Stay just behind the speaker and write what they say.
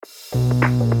Right,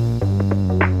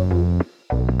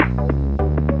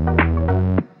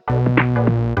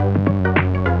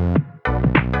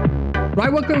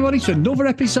 welcome everybody to another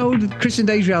episode of Chris and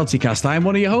Dave's Reality Cast. I'm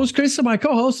one of your hosts, Chris, and my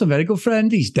co-host and very good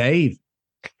friend is Dave.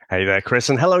 Hey there, Chris,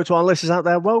 and hello to our listeners out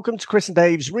there. Welcome to Chris and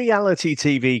Dave's Reality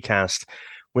TV Cast.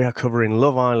 We are covering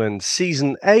Love Island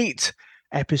Season 8,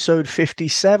 Episode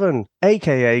 57,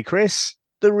 a.k.a. Chris,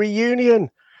 the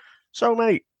reunion. So,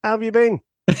 mate, how have you been?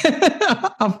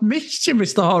 I've missed you,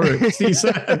 Mr. Horrocks.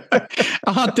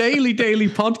 Our daily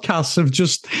podcasts have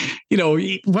just,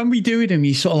 when we do them,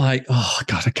 you're sort of like, oh,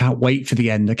 God, I can't wait for the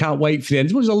end. As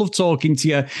much as I love talking to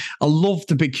you, I love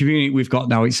the big community we've got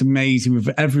now. It's amazing with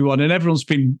everyone, and everyone's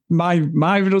been my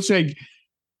saying,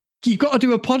 you've got to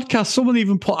do a podcast. Someone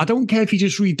even put, I don't care if you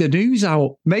just read the news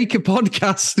out, make a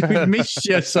podcast. We've missed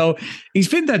you. So it's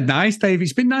been dead nice, Dave.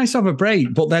 It's been nice to have a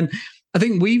break. But then I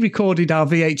think we recorded our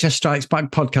VHS Strikes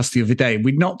Back podcast the other day.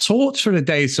 We'd not talked for a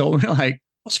day, so we're like,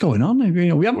 what's going on? We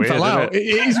haven't fell out. It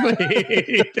is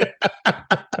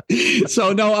weird.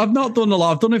 So no, I've not done a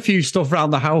lot. I've done a few stuff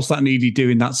around the house that needed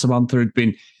doing that Samantha had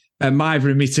been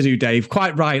mithering me to do, Dave.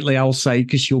 Quite rightly, I'll say,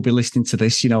 because you'll be listening to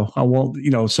this, I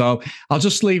won't, so I'll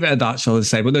just leave it at that, shall I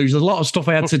say. But there's a lot of stuff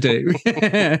I had to do.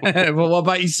 But what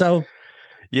about yourself?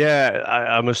 Yeah,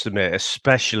 I must admit,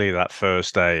 especially that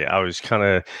first day, I was kind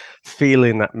of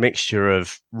feeling that mixture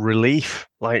of relief.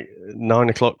 Like 9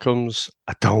 o'clock comes,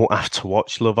 I don't have to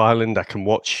watch Love Island. I can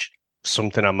watch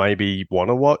something I maybe want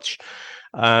to watch.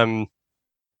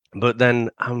 But then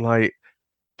I'm like,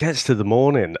 gets to the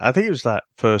morning. I think it was that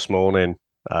first morning,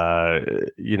 where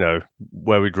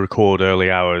we'd record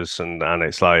early hours, and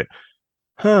it's like,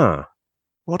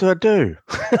 what do I do?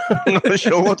 I'm not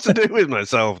sure what to do with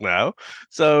myself now.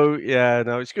 So yeah,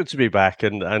 no, it's good to be back.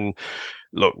 And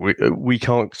look, we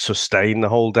can't sustain the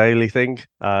whole daily thing.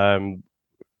 2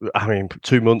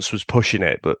 months was pushing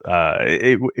it, but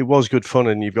it was good fun,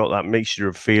 and you've got that mixture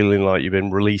of feeling like you've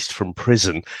been released from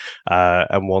prison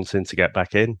and wanting to get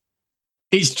back in.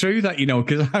 It's true that,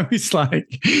 because I was like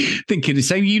thinking the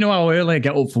same, how early I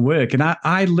get up for work. And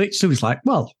I literally was like,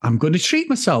 well, I'm going to treat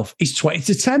myself. It's 20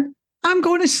 to 10. I'm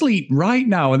going to sleep right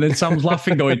now. And then Sam's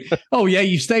laughing, going, oh, yeah,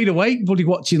 you stayed awake, buddy,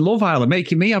 watching Love Island,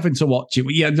 making me having to watch it.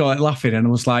 But yeah, like laughing. And I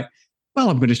was like,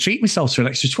 well, I'm going to treat myself to an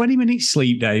extra 20 minutes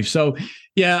sleep, Dave. So,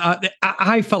 yeah,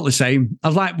 I felt the same. I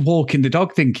was like walking the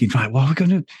dog thinking, right, what are we going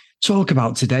to talk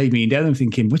about today? Me and Dave, I'm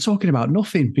thinking, we're talking about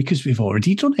nothing because we've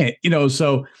already done it,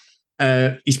 so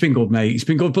it's been good, mate. It's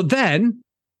been good. But then,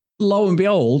 lo and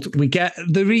behold, we get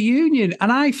the reunion.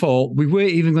 And I thought we weren't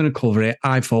even going to cover it.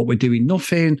 I thought we're doing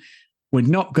nothing. We're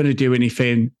not going to do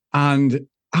anything. And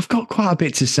I've got quite a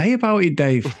bit to say about it,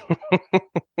 Dave.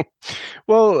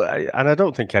 Well, and I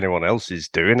don't think anyone else is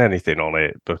doing anything on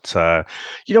it. But,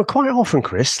 quite often,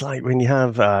 Chris, like when you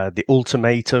have The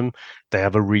Ultimatum, they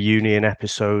have a reunion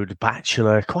episode,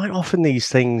 Bachelor. Quite often these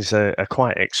things are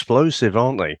quite explosive,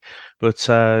 aren't they? But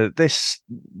this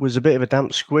was a bit of a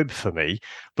damp squib for me.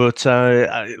 But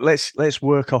let's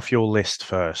work off your list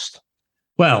first.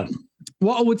 Well,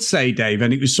 what I would say, Dave,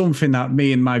 and it was something that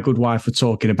me and my good wife were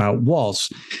talking about,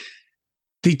 was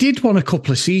they did one a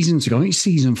couple of seasons ago, I think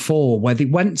season 4, where they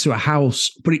went to a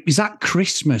house, but it was at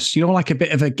Christmas, like a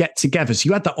bit of a get-together. So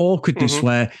you had that awkwardness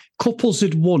where couples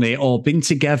had won it or been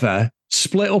together,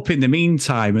 split up in the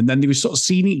meantime, and then they were sort of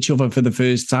seeing each other for the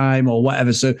first time or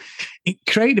whatever. So it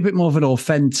created a bit more of an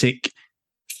authentic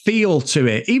feel to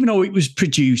it, even though it was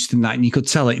produced and that, and you could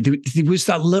tell it. There was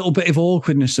that little bit of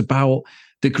awkwardness about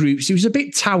the groups. It was a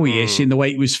bit Towie-ish in the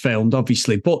way it was filmed,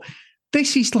 obviously. But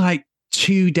this is like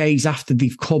 2 days after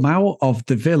they've come out of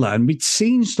the villa, and we'd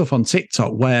seen stuff on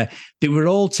TikTok where they were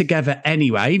all together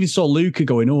anyway. I even saw Luca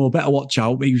going, oh, better watch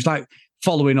out. But he was like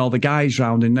following all the guys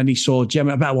around, and then he saw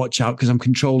Gemma, I better watch out because I'm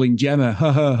controlling Gemma.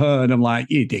 And I'm like,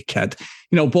 you dickhead.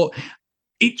 But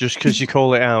just because you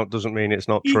call it out doesn't mean it's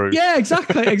not true. Yeah,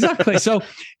 exactly. So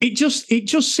it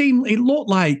just seemed, it looked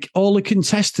like all the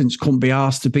contestants couldn't be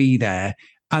asked to be there.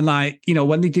 And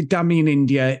when they did Dami in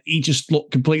India, he just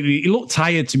looked he looked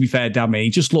tired, to be fair, Dami. He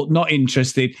just looked not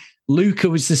interested. Luca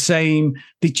was the same.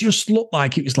 They just looked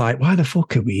like it was like, why the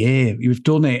fuck are we here? We've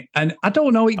done it. And I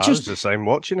don't know. I was the same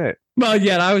watching it. Well,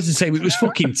 yeah, I was the same. It was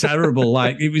fucking terrible.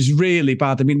 It was really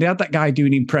bad. I mean, they had that guy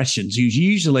doing impressions who's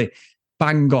usually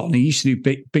bang on. He used to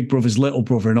do Big Brother's Little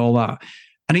Brother and all that.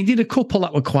 And he did a couple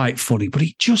that were quite funny, but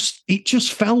it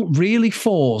just felt really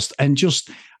forced and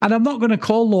I'm not going to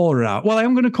call Laura out. Well, I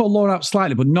am going to call Laura out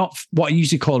slightly, but not what I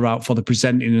usually call her out for, the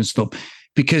presenting and stuff,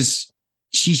 because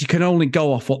she can only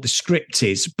go off what the script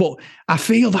is. But I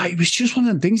feel like it was just one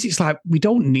of the things. It's like, we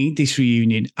don't need this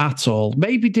reunion at all.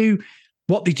 Maybe do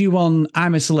what they do on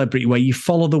I'm a Celebrity, where you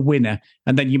follow the winner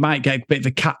and then you might get a bit of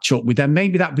a catch up with them.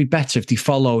 Maybe that'd be better if they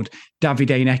followed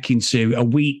Davide and Ekin-Su a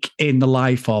week in the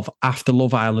life of after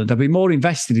Love Island. I'd be more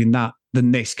invested in that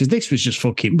than this, because this was just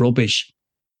fucking rubbish.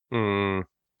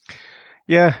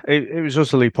 Yeah, it was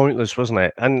utterly pointless, wasn't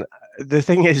it? And the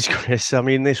thing is, Chris, I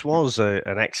mean, this was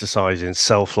an exercise in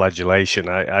self-flagellation.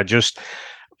 I just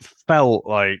felt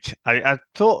like I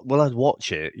thought, well, I'd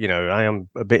watch it. You know, I am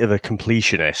a bit of a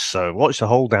completionist, so I watched the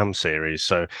whole damn series.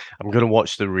 So I'm going to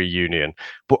watch the reunion.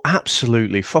 But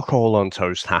absolutely, fuck all on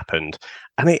toast happened,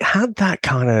 and it had that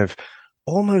kind of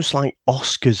almost like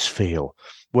Oscars feel,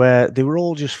 where they were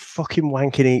all just fucking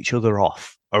wanking each other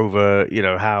off over, you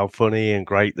know, how funny and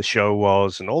great the show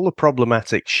was, and all the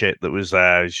problematic shit that was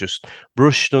there is just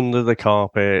brushed under the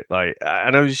carpet. Like,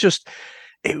 and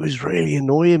it was really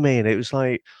annoying me. And it was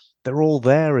like, they're all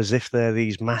there as if they're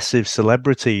these massive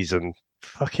celebrities, and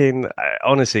fucking,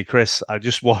 honestly, Chris, I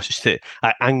just watched it.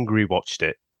 I angry watched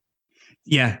it.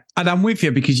 Yeah, and I'm with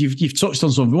you, because you've touched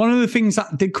on something. One of the things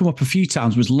that did come up a few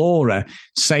times was Laura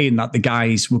saying that the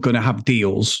guys were going to have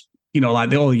deals. You know,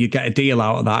 like, oh, you get a deal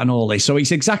out of that and all this. So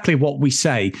it's exactly what we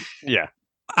say. Yeah.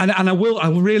 And I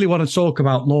really want to talk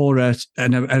about Laura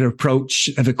and her approach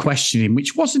of a questioning,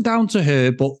 which wasn't down to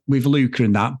her, but with Luca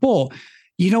and that. But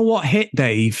you know what hit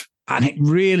Dave? And it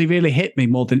really, really hit me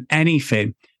more than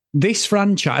anything. This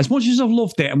franchise, as much as I've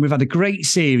loved it, and we've had a great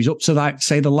series up to, like,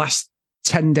 say, the last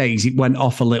 10 days, it went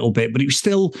off a little bit, but it was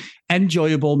still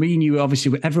enjoyable. Me and you,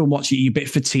 obviously, everyone watching it, you're a bit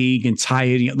fatigued and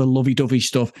tired, you get the lovey-dovey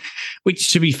stuff,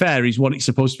 which, to be fair, is what it's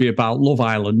supposed to be about, Love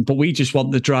Island, but we just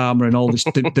want the drama and all this,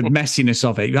 the messiness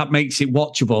of it. That makes it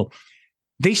watchable.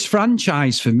 This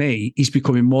franchise, for me, is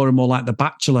becoming more and more like The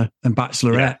Bachelor and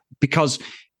Bachelorette, because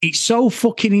it's so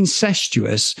fucking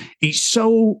incestuous. It's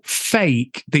so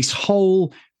fake, this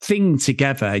whole thing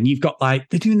together. And you've got, like,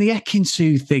 they're doing the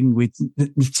Ekin-Su thing with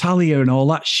Natalia and all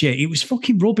that shit. It was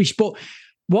fucking rubbish. But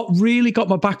what really got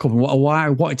my back up, and why I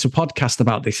wanted to podcast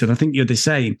about this, and I think you're the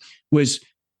same, was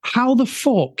how the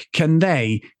fuck can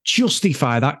they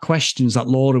justify that questions that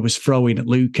Laura was throwing at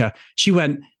Luca? She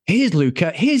went, here's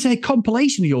Luca, here's a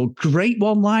compilation of your great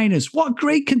one-liners. What a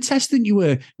great contestant you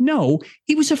were. No,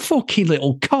 he was a fucking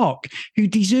little cock who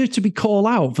deserved to be called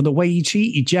out for the way he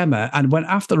treated Gemma and went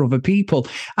after other people.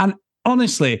 And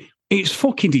honestly, it's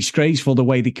fucking disgraceful the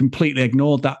way they completely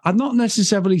ignored that. I'm not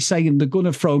necessarily saying they're going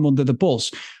to throw him under the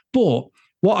bus, but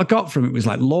what I got from it was,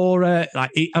 like, Laura,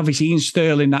 like, obviously Ian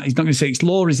Sterling, that he's not going to say it's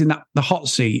Laura's in the hot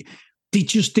seat. They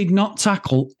just did not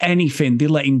tackle anything. They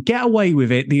let him get away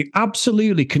with it. They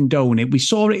absolutely condone it. We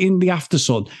saw it in the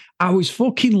Aftersun. I was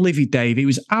fucking livid, Dave. It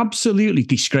was absolutely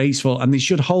disgraceful, and they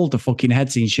should hold the fucking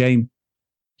heads in shame.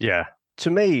 Yeah, to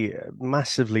me,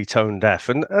 massively tone deaf.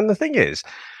 And the thing is,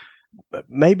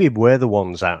 maybe we're the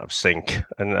ones out of sync.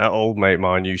 And an old mate of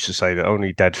mine used to say that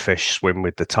only dead fish swim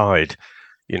with the tide.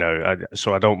 You know,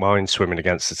 so I don't mind swimming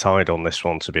against the tide on this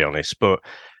one, to be honest. But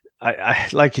I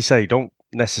like you say, don't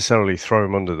necessarily throw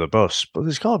him under the bus. But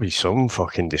there's got to be some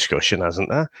fucking discussion, hasn't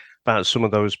there, about some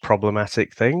of those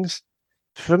problematic things?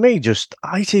 For me, just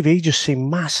ITV just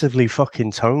seemed massively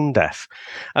fucking tone deaf.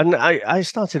 And I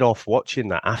started off watching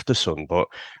that Aftersun, but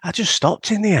I just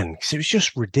stopped in the end because it was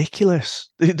just ridiculous.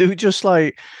 They were just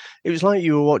like, it was like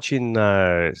you were watching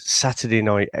Saturday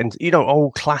night and, you know,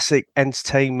 old classic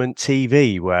entertainment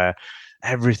TV where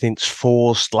everything's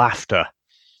forced laughter.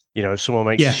 You know, someone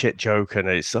makes a shit joke and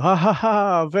it's ha ha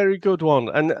ha, very good one.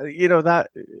 And you know,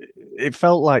 that it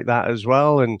felt like that as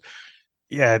well. And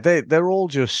yeah, they're all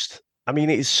just, I mean,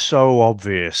 it's so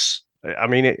obvious. I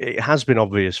mean, it has been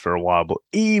obvious for a while, but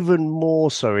even more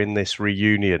so in this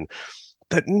reunion,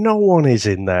 that no one is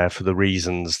in there for the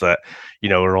reasons that, you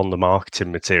know, are on the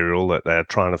marketing material, that they're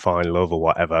trying to find love or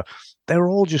whatever. They're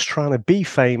all just trying to be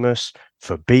famous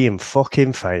for being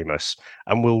fucking famous,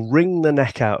 and will wring the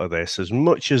neck out of this as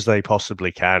much as they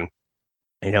possibly can.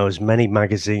 You know, as many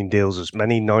magazine deals, as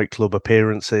many nightclub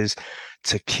appearances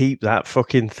to keep that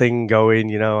fucking thing going.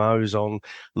 You know, I was on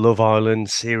Love Island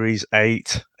Series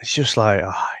 8. It's just like,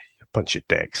 a bunch of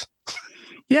dicks.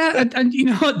 Yeah, and you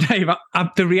know what, Dave?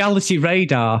 The reality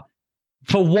radar,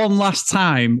 for one last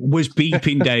time, was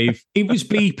beeping, Dave. It was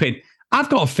beeping. I've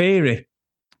got a theory.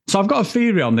 So I've got a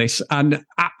theory on this, and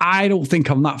I don't think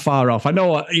I'm that far off. I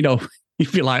know, you know,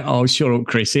 you'd be like, oh, shut up,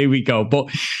 Chris, here we go. But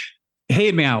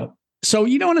hear me out. So,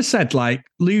 you know what I said, like,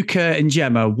 Luca and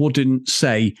Gemma wouldn't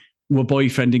say we're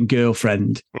boyfriend and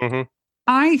girlfriend. Mm-hmm.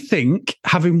 I think,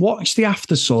 having watched the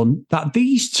Aftersun, that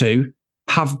these two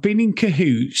have been in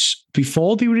cahoots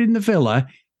before they were in the villa,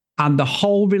 And the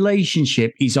whole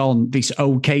relationship is on this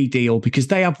OK deal because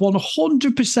they have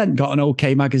 100% got an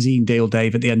OK magazine deal,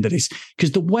 Dave, at the end of this.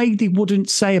 Because the way they wouldn't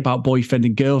say about boyfriend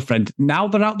and girlfriend, now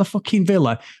they're at the fucking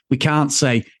villa, we can't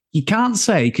say. You can't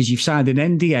say because you've signed an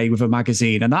NDA with a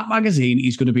magazine and that magazine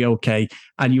is going to be okay.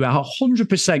 And you are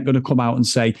 100% going to come out and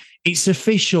say, it's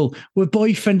official, we're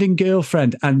boyfriend and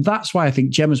girlfriend. And that's why I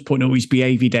think Gemma's putting up his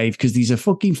behaviour, Dave, because there's a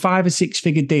fucking 5 or 6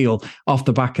 figure deal off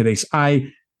the back of this.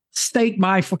 I stake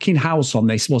my fucking house on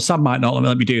this. Well, Sam might not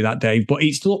let me do that, Dave, but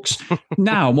it looks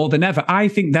now more than ever. I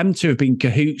think them two have been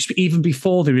cahoots even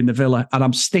before they're in the villa, and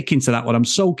I'm sticking to that one. I'm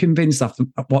so convinced after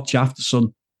watch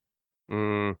Aftersun.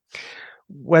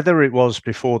 Whether it was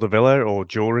before the villa or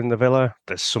during the villa,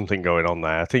 there's something going on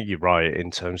there. I think you're right in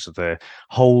terms of the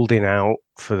holding out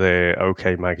for the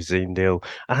OK magazine deal.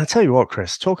 And I tell you what,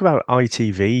 Chris, talk about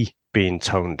ITV being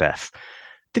tone deaf.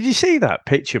 Did you see that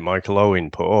picture Michael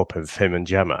Owen put up of him and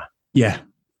Gemma? Yeah.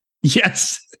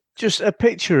 Yes. Just a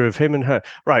picture of him and her.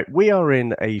 Right, we are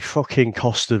in a fucking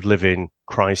cost of living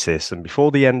crisis, and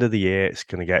before the end of the year, it's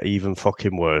going to get even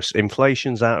fucking worse.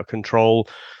 Inflation's out of control.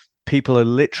 People are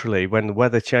literally, when the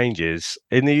weather changes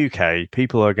in the UK,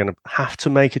 people are going to have to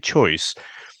make a choice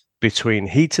between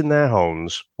heating their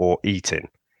homes or eating.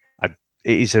 It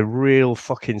is a real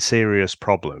fucking serious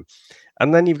problem.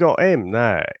 And then you've got him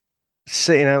there,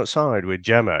 sitting outside with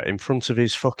Gemma in front of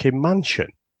his fucking mansion.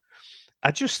 I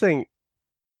just think,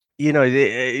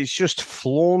 it's just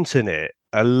flaunting it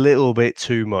a little bit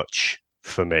too much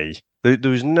for me. There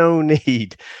was no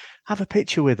need. Have a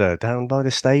picture with her down by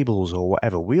the stables or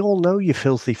whatever. We all know you're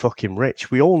filthy fucking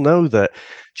rich. We all know that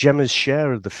Gemma's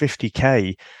share of the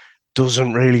 50k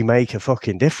doesn't really make a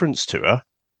fucking difference to her.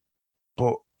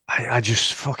 But I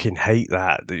just fucking hate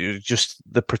that. Just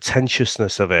the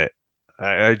pretentiousness of it.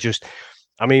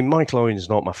 Michael Owen's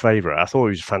not my favourite. I thought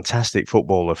he was a fantastic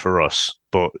footballer for us,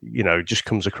 but, just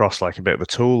comes across like a bit of a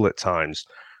tool at times.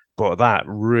 But that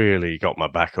really got my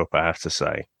back up, I have to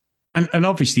say. And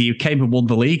obviously you came and won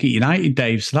the league at United,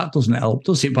 Dave, so that doesn't help,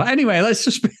 does it? But anyway, let's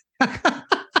just...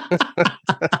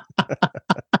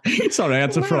 Sorry, I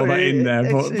had to throw that in there,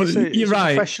 but you're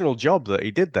right. It's a professional job that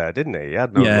he did there, didn't he? He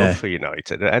had no love for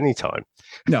United at any time.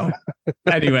 No.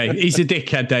 Anyway, he's a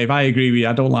dickhead, Dave. I agree with you.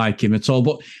 I don't like him at all.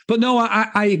 But no,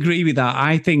 I agree with that.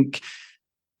 I think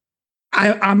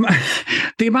I'm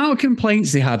the amount of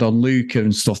complaints they had on Luca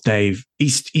and stuff, Dave,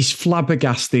 he's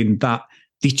flabbergasting that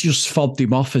they just fobbed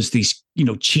him off as this,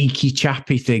 cheeky,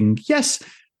 chappy thing. Yes,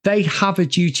 they have a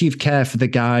duty of care for the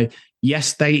guy.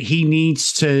 Yes, he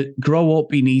needs to grow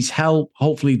up. He needs help.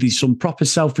 Hopefully there's some proper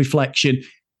self-reflection.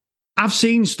 I've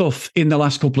seen stuff in the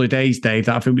last couple of days, Dave,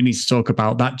 that I think we need to talk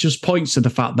about that just points to the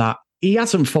fact that he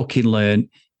hasn't fucking learned.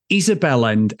 He's a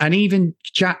bellend. And even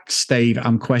Jack's, Dave,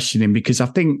 I'm questioning because I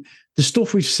think the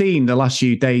stuff we've seen the last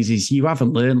few days is you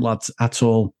haven't learned, lads, at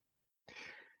all.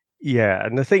 Yeah,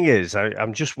 and the thing is,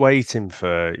 I'm just waiting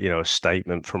for, a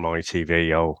statement from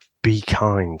ITV, be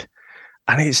kind.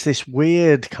 And it's this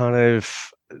weird kind of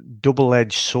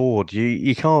double-edged sword.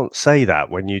 You can't say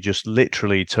that when you're just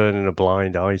literally turning a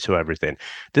blind eye to everything.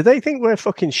 Do they think we're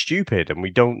fucking stupid and we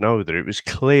don't know that it was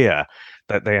clear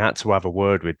that they had to have a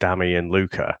word with Dami and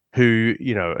Luca, who,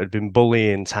 had been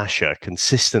bullying Tasha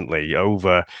consistently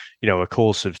over, a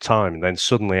course of time, and then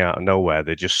suddenly out of nowhere,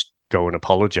 they just go and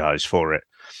apologize for it.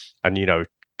 And,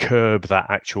 curb that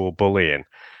actual bullying.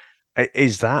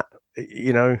 Is that,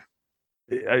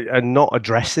 and not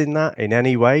addressing that in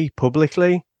any way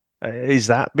publicly, is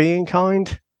that being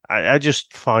kind? I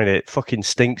just find it fucking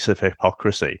stinks of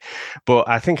hypocrisy. But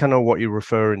I think I know what you're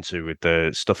referring to with the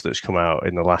stuff that's come out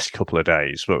in the last couple of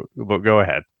days. But go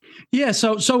ahead. Yeah,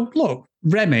 so look,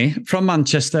 Remy from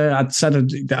Manchester, I'd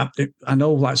said I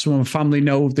know like some of my family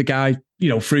know the guy,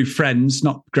 through friends,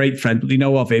 not great friends, but they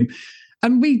know of him.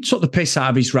 And we took the piss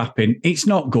out of his rapping. It's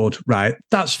not good, right?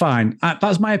 That's fine.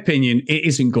 That's my opinion. It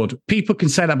isn't good. People can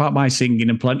say that about my singing,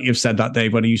 and plenty have said that,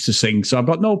 Dave, when I used to sing. So I've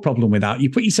got no problem with that. You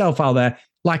put yourself out there,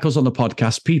 like us on the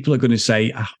podcast, people are going to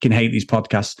say, I can hate these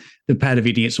podcasts, the pair of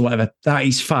idiots or whatever. That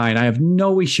is fine. I have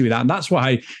no issue with that. And that's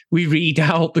why we read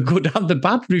out the good and the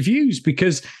bad reviews,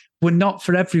 because we're not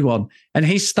for everyone. And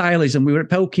his style is, and we were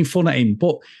poking fun at him.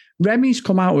 But Remy's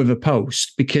come out with a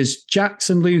post because Jax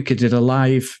and Luca did a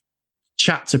live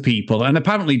chat to people. And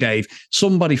apparently, Dave,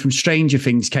 somebody from Stranger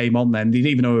Things came on then. They didn't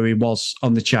even know who he was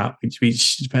on the chat.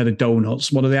 It's a pair of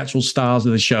donuts, one of the actual stars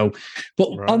of the show.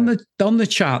 But right. on the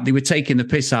chat, they were taking the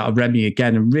piss out of Remy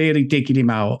again and really digging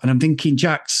him out. And I'm thinking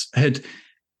Jax had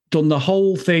done the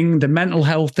whole thing, the mental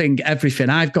health thing, everything.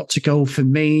 I've got to go for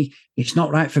me. It's not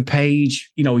right for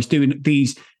Paige. He's doing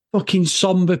these fucking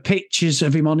somber pictures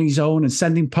of him on his own and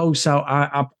sending posts out.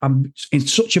 I'm in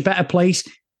such a better place.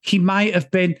 He might have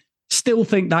been, still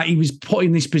think that he was put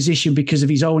in this position because of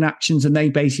his own actions, and they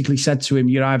basically said to him,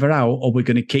 you're either out or we're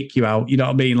going to kick you out. You know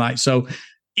what I mean? Like, so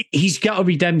he's got a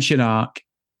redemption arc.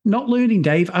 Not learning,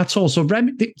 Dave, at all. So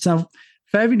Remy, now,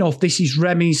 fair enough, this is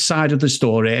Remy's side of the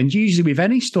story. And usually with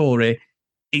any story,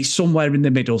 it's somewhere in the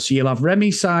middle. So you'll have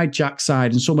Remy's side, Jack's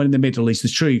side, and somewhere in the middle is the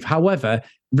truth. However,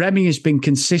 Remy has been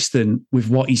consistent with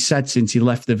what he said since he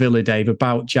left the villa, Dave,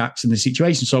 about Jack's and the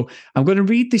situation. So I'm going to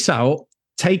read this out,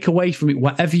 take away from it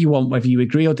whatever you want, whether you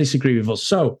agree or disagree with us.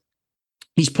 So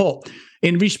he's put,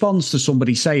 in response to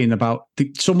somebody saying about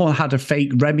someone had a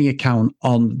fake Remy account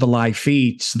on the live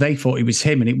feed, so they thought it was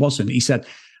him and it wasn't. He said,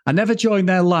 I never joined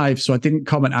their live, so I didn't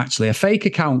comment actually. A fake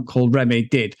account called Remy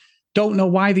did. Don't know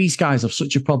why these guys have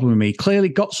such a problem with me. Clearly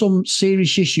got some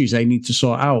serious issues they need to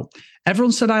sort out.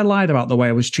 Everyone said I lied about the way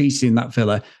I was treated in that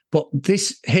villa, but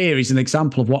this here is an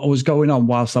example of what was going on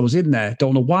whilst I was in there.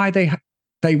 Don't know why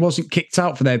they wasn't kicked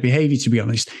out for their behaviour, to be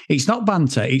honest. It's not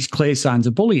banter, it's clear signs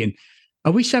of bullying. I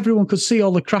wish everyone could see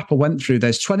all the crap I went through.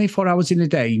 There's 24 hours in a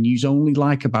day, and you only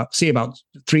see about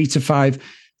 3 to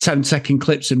 5 10-second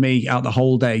clips of me out the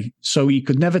whole day, so you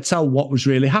could never tell what was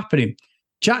really happening.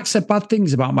 Jack said bad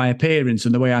things about my appearance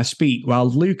and the way I speak, while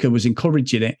Luca was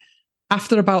encouraging it.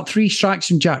 After about 3 strikes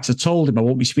from Jack's, I told him I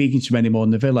won't be speaking to him anymore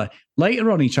in the villa. Later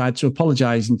on, he tried to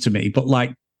apologise to me, but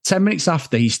like 10 minutes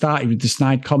after, he started with the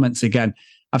snide comments again.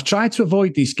 I've tried to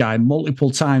avoid this guy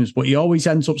multiple times, but he always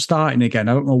ends up starting again.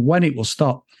 I don't know when it will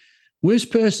stop.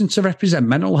 Worst person to represent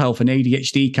mental health and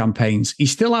ADHD campaigns.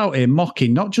 He's still out here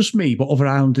mocking not just me, but other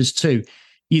islanders too.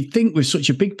 You'd think with such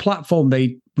a big platform,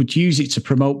 they would use it to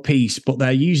promote peace, but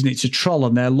they're using it to troll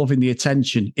and they're loving the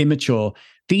attention. Immature.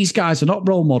 These guys are not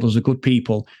role models of good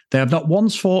people. They have not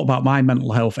once thought about my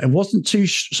mental health. It wasn't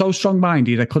so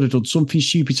strong-minded. I could have done something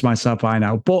stupid to myself by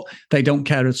now, but they don't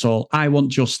care at all. I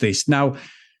want justice. Now,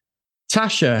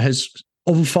 Tasha has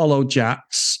unfollowed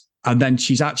Jax, and then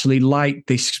she's actually liked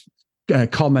this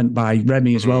comment by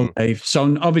Remy as well, Dave.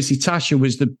 So obviously Tasha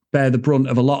was bear the brunt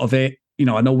of a lot of it. You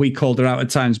know, I know we called her out at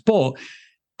times, but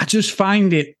I just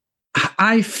find it,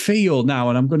 I feel now,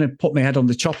 and I'm going to put my head on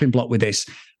the chopping block with this,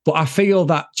 but I feel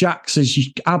that Jax has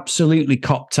absolutely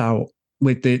copped out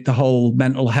with the whole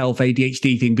mental health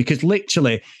ADHD thing, because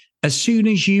literally, as soon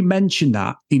as you mention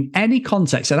that in any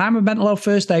context, and I'm a mental health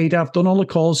first aider, I've done all the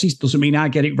courses, doesn't mean I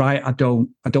get it right. I don't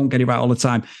get it right all the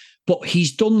time. But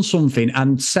he's done something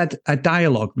and said a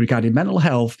dialogue regarding mental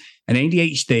health and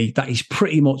ADHD that is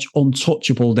pretty much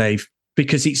untouchable, Dave,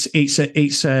 because it's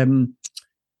an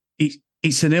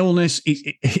illness,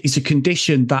 it's a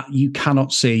condition that you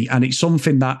cannot see, and it's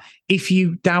something that if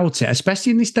you doubt it,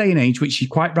 especially in this day and age, which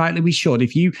quite rightly we should,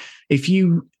 if you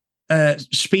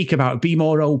speak about it, be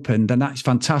more open, then that's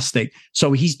fantastic.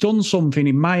 So he's done something,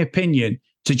 in my opinion,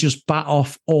 to just bat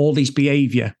off all this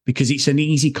behaviour, because it's an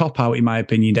easy cop-out, in my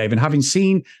opinion, Dave. And having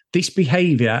seen this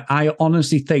behaviour, I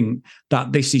honestly think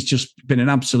that this has just been an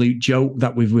absolute joke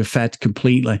that we've fed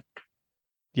completely.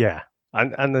 Yeah.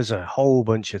 And there's a whole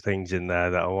bunch of things in there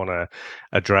that I want to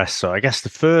address. So I guess the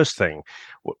first thing,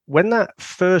 when that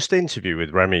first interview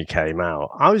with Remy came out,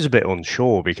 I was a bit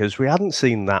unsure because we hadn't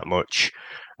seen that much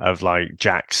of like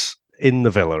Jax in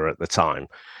the villa at the time.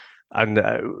 And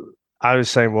I was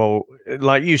saying, well,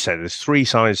 like you said, there's 3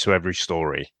 sides to every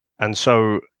story. And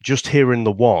so just hearing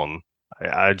the one,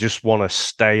 I just want to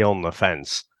stay on the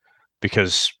fence,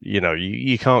 because, you know,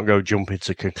 you can't go jumping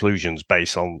to conclusions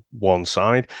based on one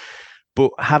side.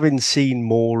 But having seen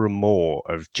more and more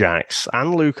of Jax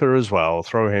and Luca as well,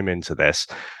 throw him into this,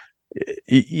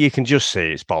 you can just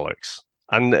see it's bollocks.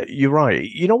 And you're right.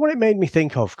 You know what it made me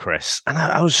think of, Chris? And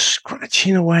I was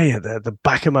scratching away at the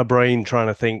back of my brain trying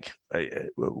to think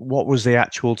what was the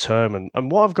actual term.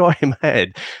 And what I've got in my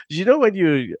head is, you know, when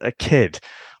you're a kid,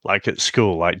 like at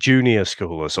school, like junior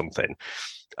school or something,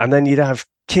 and then you'd have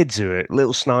kids who are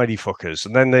little snidey fuckers,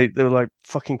 and then they were like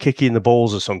fucking kicking the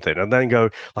balls or something, and then go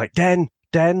like den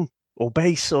or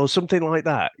base or something like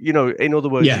that. You know, in other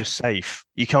words, you're safe.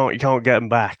 You can't get them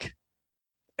back.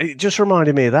 It just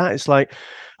reminded me of that. It's like,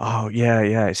 oh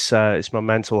yeah, it's my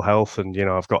mental health, and you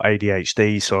know, I've got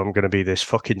ADHD, so I'm going to be this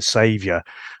fucking savior,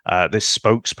 this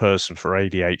spokesperson for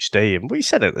ADHD. And we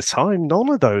said at the time, none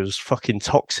of those fucking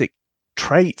toxic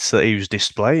traits that he was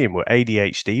displaying were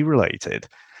ADHD related.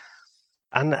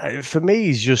 And for me,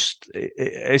 it's just,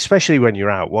 especially when you're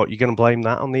out, what, you're going to blame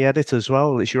that on the edit as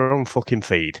well? It's your own fucking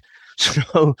feed.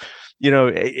 So, you know,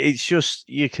 it's just,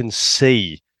 you can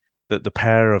see that the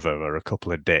pair of them are a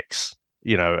couple of dicks.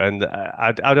 And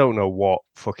I don't know what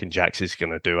fucking Jax is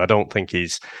going to do. I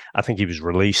think he was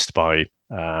released by,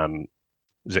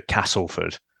 was it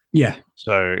Castleford? Yeah.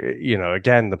 So,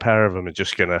 again, the pair of them are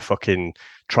just going to fucking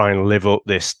try and live up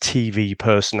this TV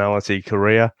personality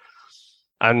career.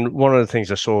 And one of the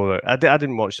things I saw, that I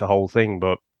didn't watch the whole thing,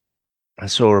 but I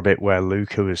saw a bit where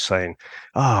Luca was saying,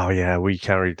 "Oh yeah, we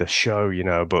carried the show,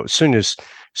 but as soon as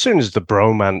the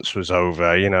bromance was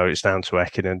over, it's down to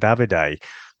Ekin and Davide."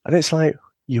 And it's like,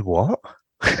 you what?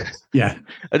 Yeah.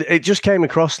 It just came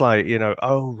across like,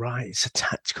 oh, right, it's a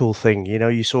tactical thing.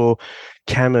 You saw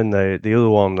Kem and the other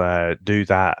one do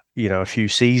that, a few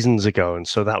seasons ago. And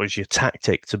so that was your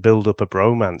tactic to build up a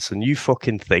bromance. And you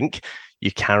fucking think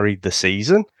you carried the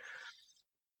season?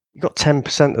 You got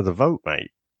 10% of the vote,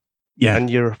 mate. Yeah. And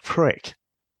you're a prick.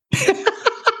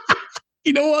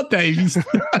 You know what, Dave?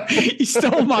 He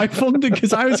stole my thunder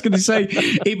because I was going to say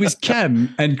it was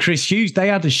Kem and Chris Hughes. They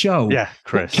had a show. Yeah,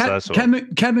 Chris. Kem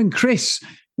and Chris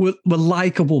were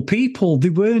likable people.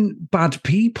 They weren't bad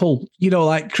people.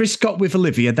 Like Chris got with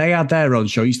Olivia. They had their own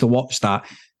show. I used to watch that.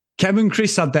 Kem and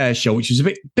Chris had their show, which was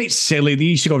a bit silly. They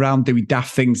used to go around doing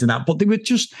daft things and that, but they were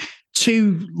just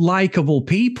two likable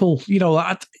people.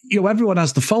 Everyone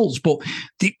has the faults, but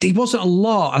there wasn't a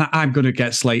lot. And I'm going to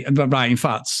get slated. Right, in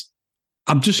fact,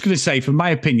 I'm just going to say, from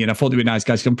my opinion, I thought they were nice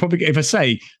guys. I'm probably, if I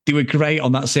say they were great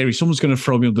on that series, someone's going to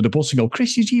throw me under the bus and go,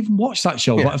 "Chris, did you even watch that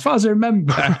show?" Yeah. But as far as I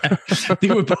remember, they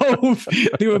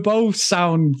were both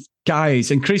sound guys.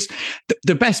 And Chris,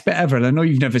 the best bit ever, and I know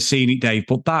you've never seen it, Dave,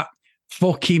 but that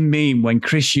fucking meme when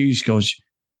Chris Hughes goes, "Do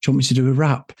you want me to do a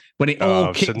rap?" When it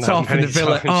all kicked off in the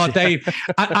villa. Times, oh, Dave,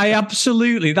 I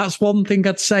absolutely, that's one thing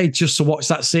I'd say just to watch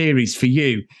that series for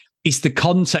you. It's the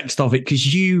context of it,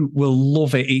 because you will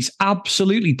love it. It's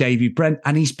absolutely David Brent,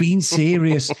 and he's being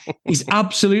serious. He's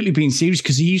absolutely being serious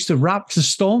because he used to rap. The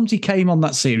Stormzy came on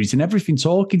that series and everything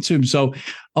talking to him. So,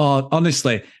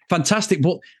 honestly, fantastic.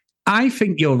 But I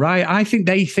think you're right. I think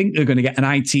they think they're going to get an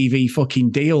ITV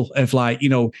fucking deal of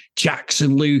Jax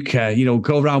and Luca,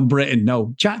 go around Britain.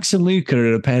 No, Jax and Luca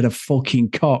are a pair of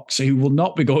fucking cocks who will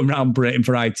not be going around Britain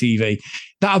for ITV.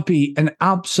 That would be an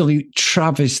absolute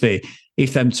travesty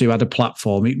if them two had a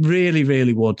platform. It really,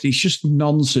 really would. It's just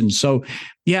nonsense. So,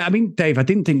 yeah, I mean, Dave, I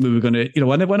didn't think we were going to,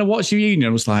 when I watched Reunion,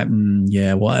 I was like,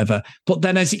 yeah, whatever. But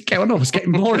then as it came on, I was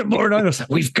getting more and more annoyed. I was like,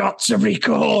 we've got to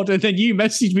record. And then you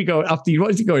messaged me after you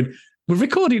watched it going, "We're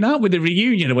recording out with the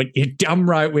Reunion." I went, "You're damn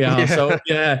right we are." Yeah. So,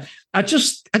 yeah, I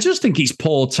just think it's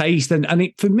poor taste. And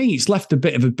for me, it's left a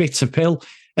bit of a bitter pill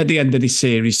at the end of this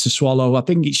series to swallow. I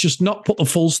think it's just not put the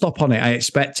full stop on it I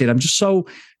expected. I'm just so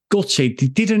gutted.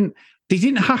 They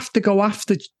didn't have to go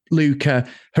after Luca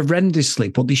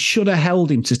horrendously, but they should have held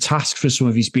him to task for some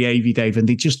of his behaviour, Dave, and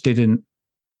they just didn't.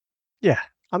 Yeah.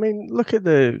 I mean, look at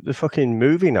the fucking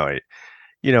movie night,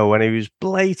 when he was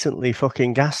blatantly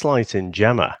fucking gaslighting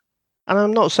Gemma. And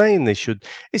I'm not saying they should.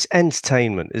 It's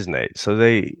entertainment, isn't it? So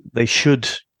they should,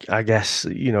 I guess,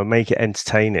 make it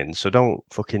entertaining. So don't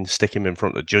fucking stick him in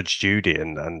front of Judge Judy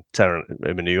and tear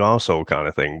him a new arsehole kind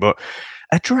of thing. But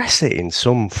address it in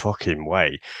some fucking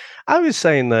way. I was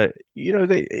saying that,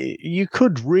 you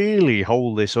could really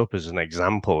hold this up as an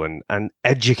example and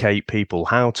educate people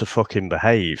how to fucking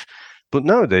behave. But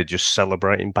no, they're just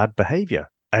celebrating bad behavior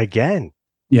again.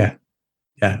 Yeah.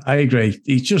 Yeah, I agree.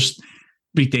 It's just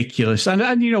ridiculous.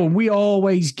 And we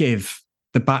always give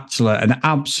The Bachelor an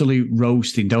absolute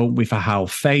roasting, don't we, for how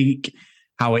fake,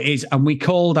 how it is. And we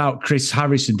called out Chris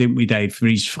Harrison, didn't we, Dave, for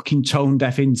his fucking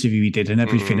tone-deaf interview he did and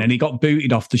everything. And he got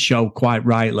booted off the show quite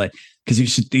rightly because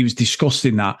he was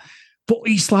discussing that. But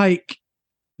he's like,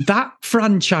 that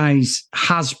franchise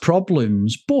has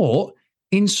problems, but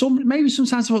maybe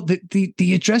sometimes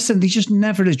they address them. They just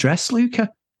never addressed Luca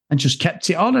and just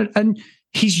kept it on. And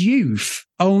his youth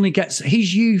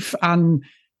and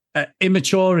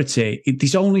immaturity.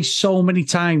 There's only so many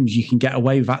times you can get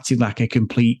away with acting like a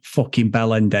complete fucking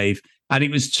bellend, Dave. And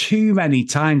it was too many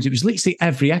times. It was literally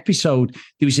every episode.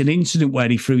 There was an incident where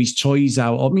he threw his toys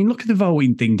out. I mean, look at the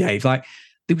voting thing, Dave. Like,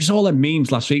 there was all them memes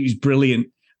last week. It was brilliant.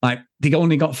 Like, they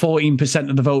only got 14%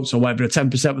 of the votes or whatever, or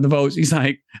 10% of the votes. He's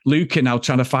like, Luca now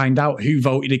trying to find out who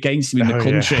voted against him in the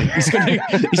country.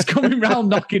 Yeah. He's coming round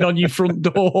knocking on your front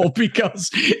door because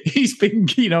he's been,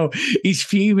 he's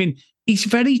fuming. He's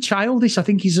very childish. I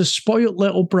think he's a spoiled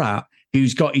little brat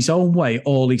who's got his own way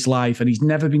all his life and he's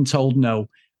never been told no.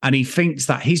 And he thinks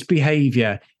that his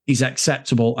behaviour is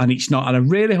acceptable and it's not. And I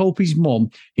really hope his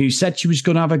mum, who said she was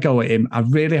going to have a go at him, I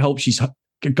really hope she's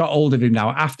got hold of him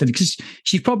now because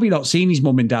she's probably not seen his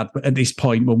mum and dad at this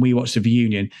point when we watched the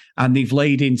reunion, and they've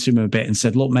laid into him a bit and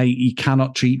said, "Look, mate, you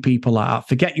cannot treat people like that.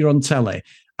 Forget you're on telly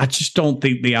I just don't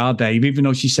think they are, Dave. Even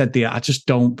though she said I just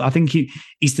don't. I think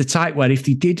he's the type where if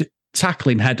they did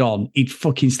tackle him head on, he'd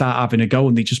fucking start having a go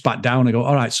and they just back down and go,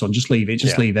 all right, son, just leave it,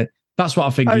 leave it. That's what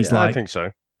I think he's like. I think so.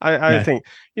 I think,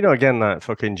 again, that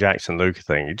fucking Jackson Luca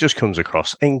thing, it just comes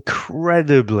across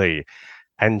incredibly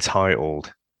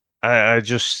entitled. I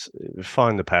just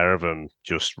find the pair of them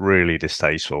just really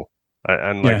distasteful.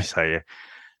 And like you say,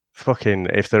 fucking,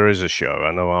 if there is a show,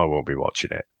 I know I won't be watching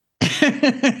it.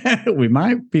 We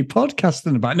might be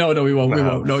podcasting about. No, we won't.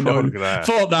 No.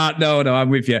 Fuck that. No, I'm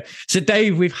with you. So,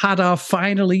 Dave, we've had our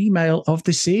final email of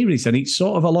the series, and it's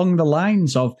sort of along the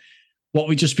lines of what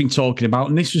we've just been talking about.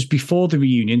 And this was before the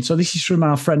reunion. So, this is from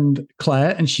our friend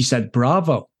Claire, and she said,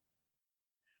 "Bravo.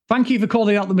 Thank you for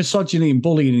calling out the misogyny and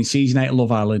bullying in season 8 of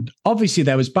Love Island. Obviously,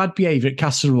 there was bad behaviour at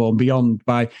Castle Rock and beyond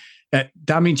by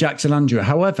Dami, Jackson, Andrew.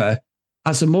 However,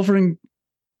 as a mother and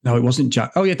no, it wasn't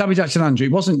Jack. Oh, yeah, Dami, Jackson, Andrew.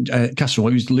 It wasn't Castle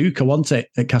Rock. It was Luca, wasn't it,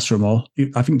 at Castle Rock?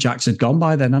 I think Jax had gone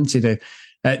by then, hadn't he?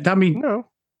 Dami. No.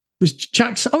 Was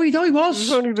Jax? Oh, he was.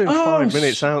 He's only been 5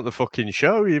 minutes out the fucking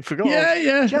show. You forgot.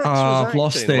 Yeah. Jax I've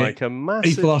lost it. Like a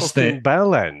massive fucking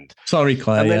bell end. Sorry,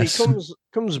 Claire. And then he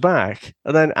comes back,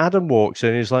 and then Adam walks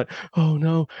in. He's like, "Oh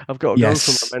no, I've got to go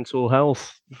for my mental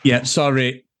health." Yeah,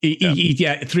 sorry. He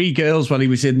 3 girls when he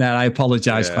was in there. I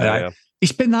apologise, Claire. Yeah.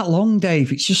 It's been that long,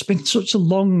 Dave. It's just been such a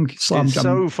long slam. It's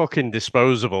so fucking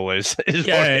disposable. Is it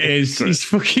is. It's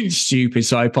fucking stupid.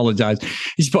 So I apologise.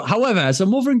 However, as a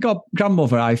mother and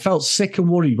grandmother, I felt sick and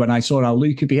worried when I saw how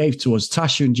Luca behaved towards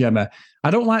Tasha and Gemma. I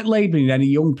don't like labelling any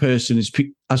young person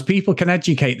as people can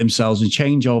educate themselves and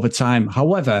change over time.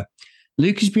 However,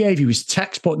 Luca's behaviour was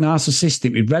textbook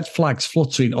narcissistic with red flags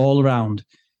fluttering all around.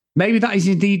 Maybe that is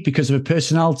indeed because of a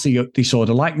personality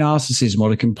disorder like narcissism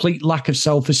or a complete lack of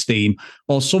self-esteem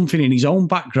or something in his own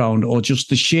background or just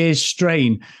the sheer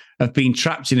strain of being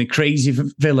trapped in a crazy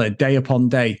villa day upon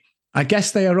day. I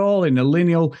guess they are all in a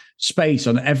lineal space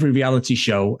on every reality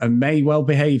show and may well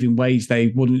behave in ways they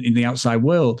wouldn't in the outside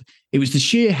world. It was the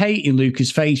sheer hate in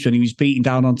Luca's face when he was beating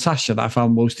down on Tasha that I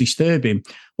found most disturbing.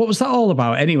 What was that all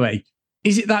about anyway?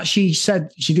 Is it that she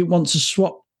said she didn't want to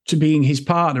swap to being his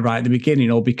partner right at the beginning,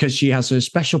 or because she has a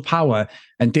special power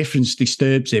and difference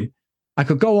disturbs him? I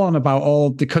could go on about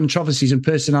all the controversies and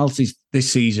personalities this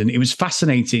season. It was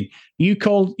fascinating. You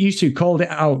two called it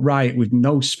out right with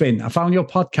no spin. I found your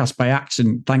podcast by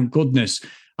accident, thank goodness,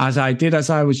 as I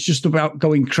was just about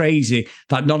going crazy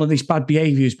that none of this bad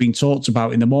behaviour has been talked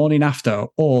about in the morning after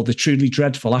or the truly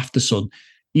dreadful after sun.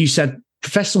 You said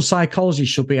professional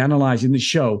psychologists should be analysing the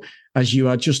show as you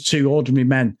are just 2 ordinary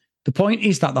men. The point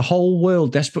is that the whole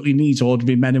world desperately needs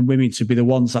ordinary men and women to be the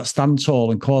ones that stand tall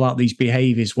and call out these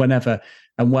behaviours whenever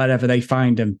and wherever they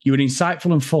find them. You were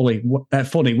insightful and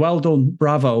funny. Well done.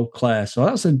 Bravo, Claire. So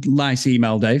that's a nice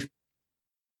email, Dave.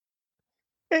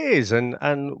 It is, and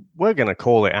we're going to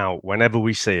call it out whenever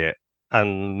we see it.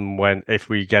 And if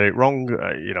we get it wrong,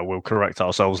 we'll correct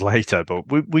ourselves later. But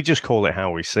we just call it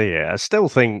how we see it. I still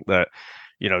think that,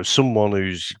 someone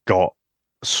who's got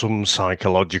some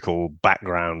psychological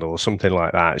background or something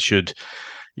like that should,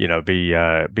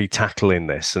 be tackling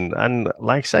this. And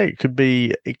like I say, it could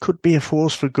be a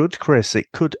force for good, Chris.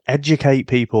 It could educate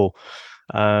people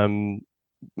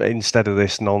instead of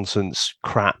this nonsense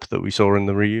crap that we saw in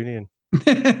the reunion.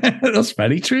 That's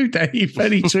very true, Dave.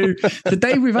 Very true. So,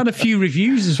 Dave, we've had a few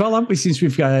reviews as well, haven't we, since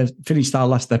we've finished our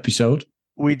last episode?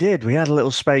 We did. We had a little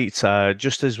spate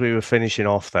just as we were finishing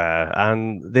off there.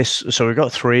 And so we've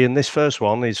got 3, and this first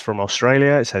one is from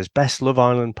Australia. It says, Best Love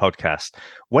Island podcast.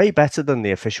 Way better than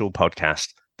the official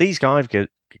podcast. These guys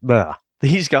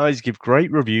give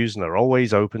great reviews and are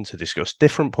always open to discuss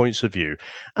different points of view.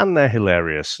 And they're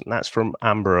hilarious. And that's from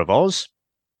Amber of Oz.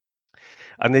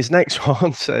 And this next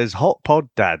one says, Hot Pod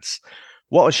Dads.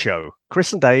 What a show.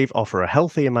 Chris and Dave offer a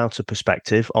healthy amount of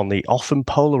perspective on the often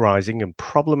polarizing and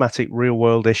problematic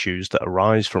real-world issues that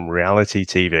arise from reality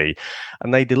TV,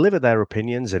 and they deliver their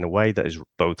opinions in a way that is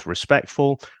both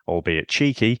respectful, albeit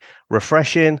cheeky,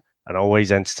 refreshing, and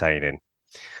always entertaining.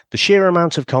 The sheer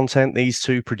amount of content these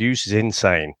two produce is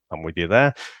insane. I'm with you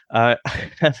there. And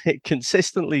it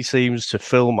consistently seems to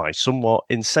fill my somewhat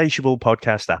insatiable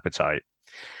podcast appetite.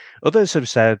 Others have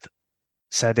said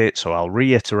it, so I'll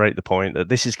reiterate the point that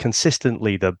this is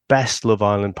consistently the best Love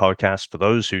Island podcast for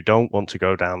those who don't want to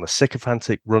go down the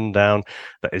sycophantic rundown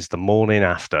that is the morning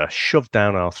after, shoved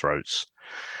down our throats.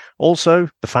 Also,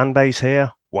 the fan base here,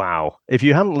 wow. If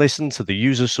you haven't listened to the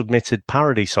user-submitted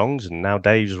parody songs and now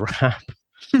Dave's rap,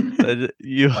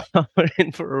 you are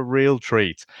in for a real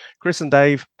treat. Chris and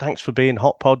Dave, thanks for being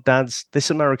Hot Pod Dads.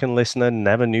 This American listener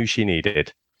never knew she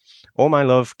needed. All my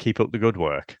love, keep up the good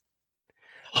work.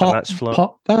 Hot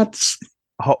Dads.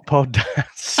 Hot Pod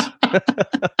Dance.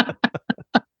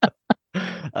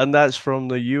 And that's from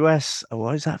the US.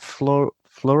 What is that?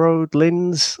 Florode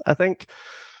Lins, I think.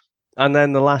 And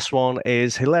then the last one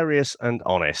is hilarious and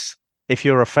honest. If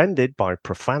you're offended by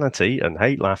profanity and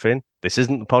hate laughing, this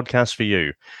isn't the podcast for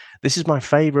you. This is my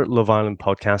favorite Love Island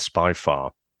podcast by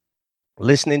far.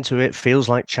 Listening to it feels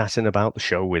like chatting about the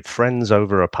show with friends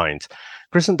over a pint.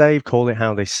 Chris and Dave call it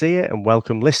how they see it and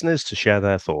welcome listeners to share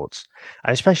their thoughts.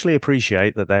 I especially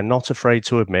appreciate that they're not afraid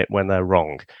to admit when they're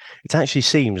wrong. It actually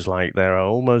seems like they're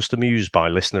almost amused by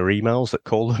listener emails that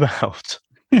call them out.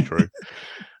 True.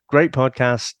 Great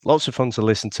podcast, lots of fun to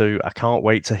listen to. I can't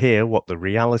wait to hear what the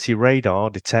reality radar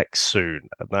detects soon.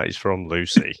 And that is from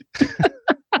Lucy.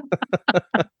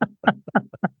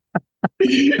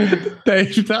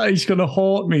 Dave, that is going to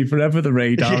haunt me forever, the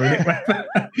radar.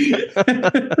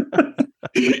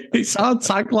 It's our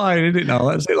tagline, isn't it? Now,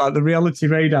 that's it. Like the reality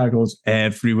radar goes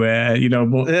everywhere, you know.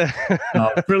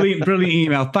 But brilliant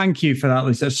email. Thank you for that,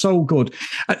 Lisa. So good,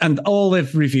 and all the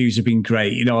reviews have been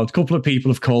great. You know, a couple of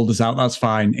people have called us out. That's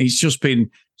fine. It's just been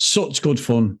such good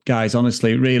fun, guys.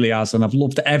 Honestly, it really has, and I've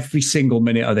loved every single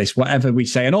minute of this. Whatever we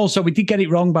say, and also we did get it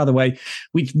wrong, by the way.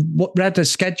 We read a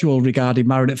schedule regarding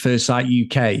Married at First Sight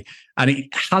UK. And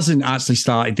it hasn't actually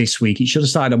started this week. It should have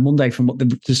started on Monday from what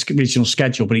the original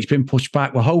schedule, but it's been pushed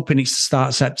back. We're hoping it's to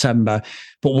start September,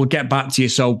 but we'll get back to you.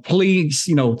 So please,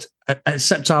 you know,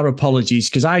 accept our apologies,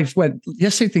 because I went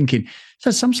yesterday thinking,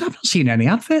 I've not seen any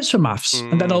adverts for Maths.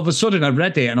 And then all of a sudden I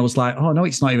read it and I was like, oh, no,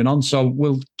 it's not even on. So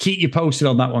we'll keep you posted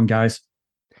on that one, guys.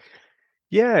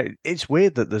 Yeah, it's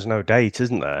weird that there's no date,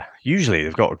 isn't there? Usually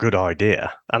they've got a good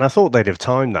idea. And I thought they'd have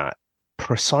timed that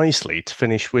precisely to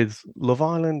finish with Love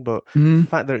Island, but the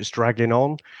fact that it's dragging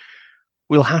on,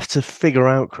 we'll have to figure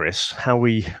out, Chris, how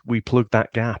we plug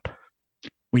that gap.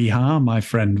 We are, my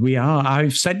friend. We are.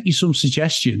 I've sent you some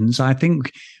suggestions. I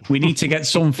think we need to get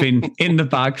something in the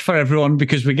bag for everyone,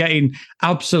 because we're getting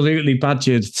absolutely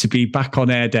badgered to be back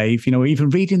on air, Dave. You know, even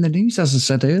reading the news, as I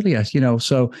said earlier, you know,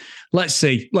 so let's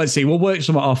see. We'll work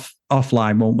something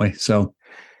offline, won't we? So.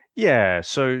 Yeah,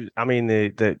 so I mean,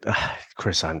 the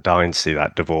Chris, I'm dying to see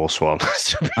that divorce one.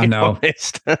 To be I know,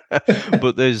 honest.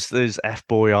 But there's F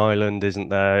Boy Island, isn't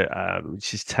there?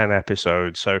 Which is 10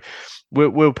 episodes. So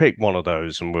we'll pick one of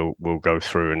those and we'll go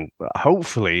through and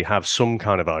hopefully have some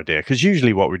kind of idea. Because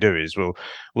usually what we do is we'll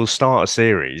start a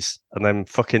series and then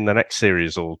fucking the next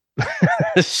series will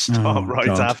start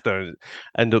after,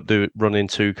 end up running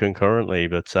two concurrently.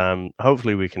 But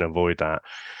hopefully we can avoid that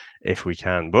if we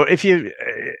can. But if you're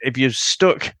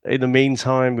stuck in the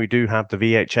meantime, we do have the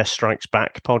VHS Strikes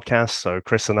Back podcast. So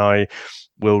Chris and I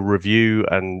will review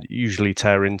and usually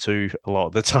tear into a lot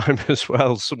of the time as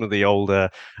well some of the older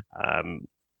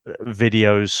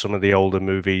videos, some of the older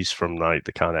movies from like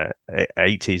the kind of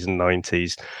 80s and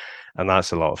 90s, and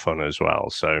that's a lot of fun as well.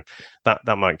 So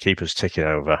that might keep us ticking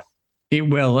over. It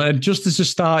will. And just as a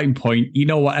starting point, you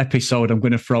know what episode I'm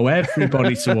going to throw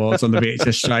everybody towards on the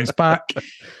VHS Strikes Back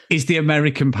is the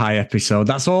American Pie episode.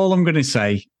 That's all I'm going to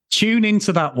say. Tune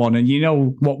into that one, and you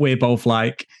know what we're both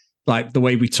like the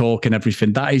way we talk and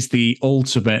everything. That is the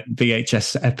ultimate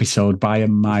VHS episode by a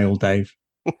mile, Dave.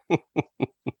 I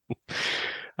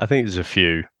think there's a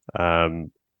few. I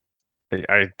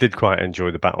did quite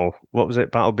enjoy the battle. What was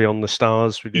it? Battle Beyond the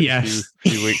Stars we did a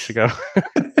few weeks ago.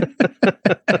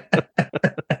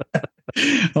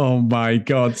 Oh my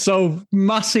God. So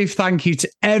massive thank you to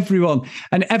everyone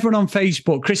and everyone on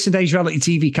Facebook. Chris and Dave's Reality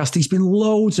TV Cast. There's been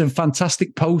loads of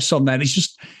fantastic posts on there. It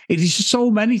is just so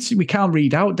many we can't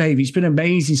read out, Dave. It's been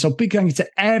amazing. So big thank you to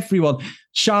everyone.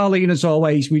 Charlene, as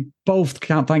always, we both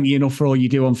can't thank you enough for all you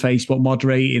do on Facebook,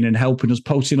 moderating and helping us,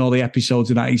 posting all the episodes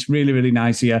and that. It's really, really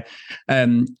nice here.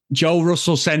 Joe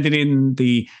Russell sending in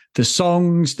the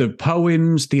songs, the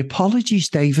poems, the apologies,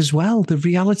 Dave, as well. The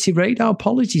Reality Radar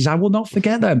apologies. I will not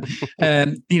forget them.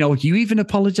 You even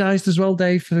apologised as well,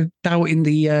 Dave, for doubting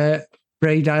the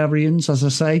Radarians, as I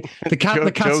say.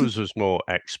 Joe's was more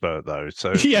expert, though.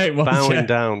 So yeah, it was, bowing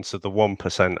down to the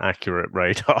 1% accurate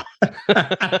radar.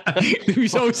 There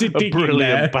was always a brilliant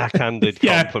there. Backhanded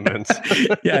compliment.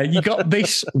 Yeah, you got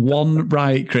this one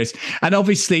right, Chris. And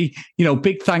obviously,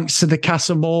 big thanks to the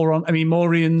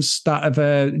Morians that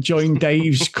have joined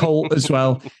Dave's cult as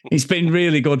well. It's been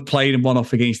really good playing one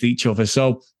off against each other.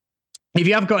 So if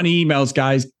you have got any emails,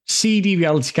 guys,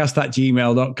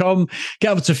 cdrealitycast@gmail.com. Get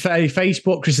over to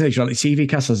Facebook, Chris and Dave's Reality TV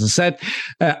Cast, as I said,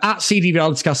 at CD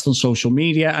Realitycast on social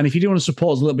media. And if you do want to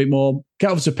support us a little bit more,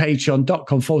 get over to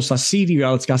patreon.com/CD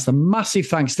Realitycast. A massive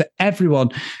thanks to everyone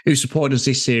who supported us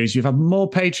this series. We've had more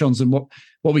patrons than what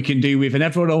what we can do with, and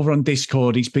everyone over on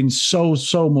Discord. It's been so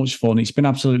much fun. It's been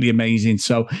absolutely amazing.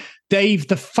 So, Dave,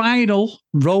 the final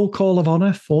roll call of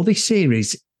honor for this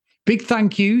series. Big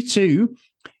thank you to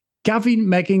Gavin,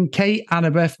 Megan, Kate,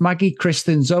 Annabeth, Maggie,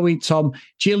 Kristen, Zoe, Tom,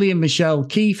 Gillian, Michelle,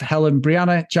 Keith, Helen,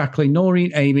 Brianna, Jacqueline,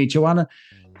 Noreen, Amy, Joanna,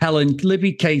 Helen,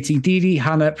 Libby, Katie, Dee Dee,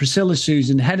 Hannah, Priscilla,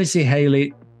 Susan, Hennessy,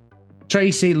 Haley,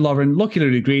 Tracy, Lauren, Lucky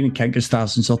Lulu Green, and Ken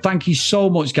Gustafson. So thank you so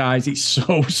much, guys. It's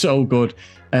so good.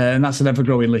 And that's an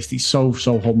ever-growing list. It's so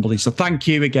humbling. So thank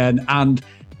you again. And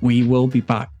we will be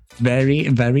back very,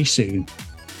 very soon.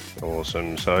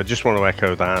 Awesome. So I just want to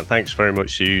echo that. Thanks very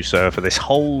much to you, sir, for this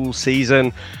whole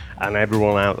season, and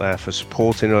everyone out there for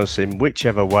supporting us in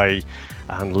whichever way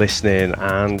and listening.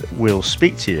 And we'll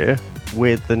speak to you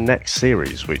with the next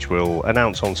series, which we'll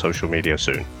announce on social media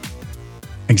soon.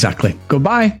 Exactly.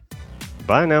 Goodbye.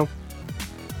 Bye now.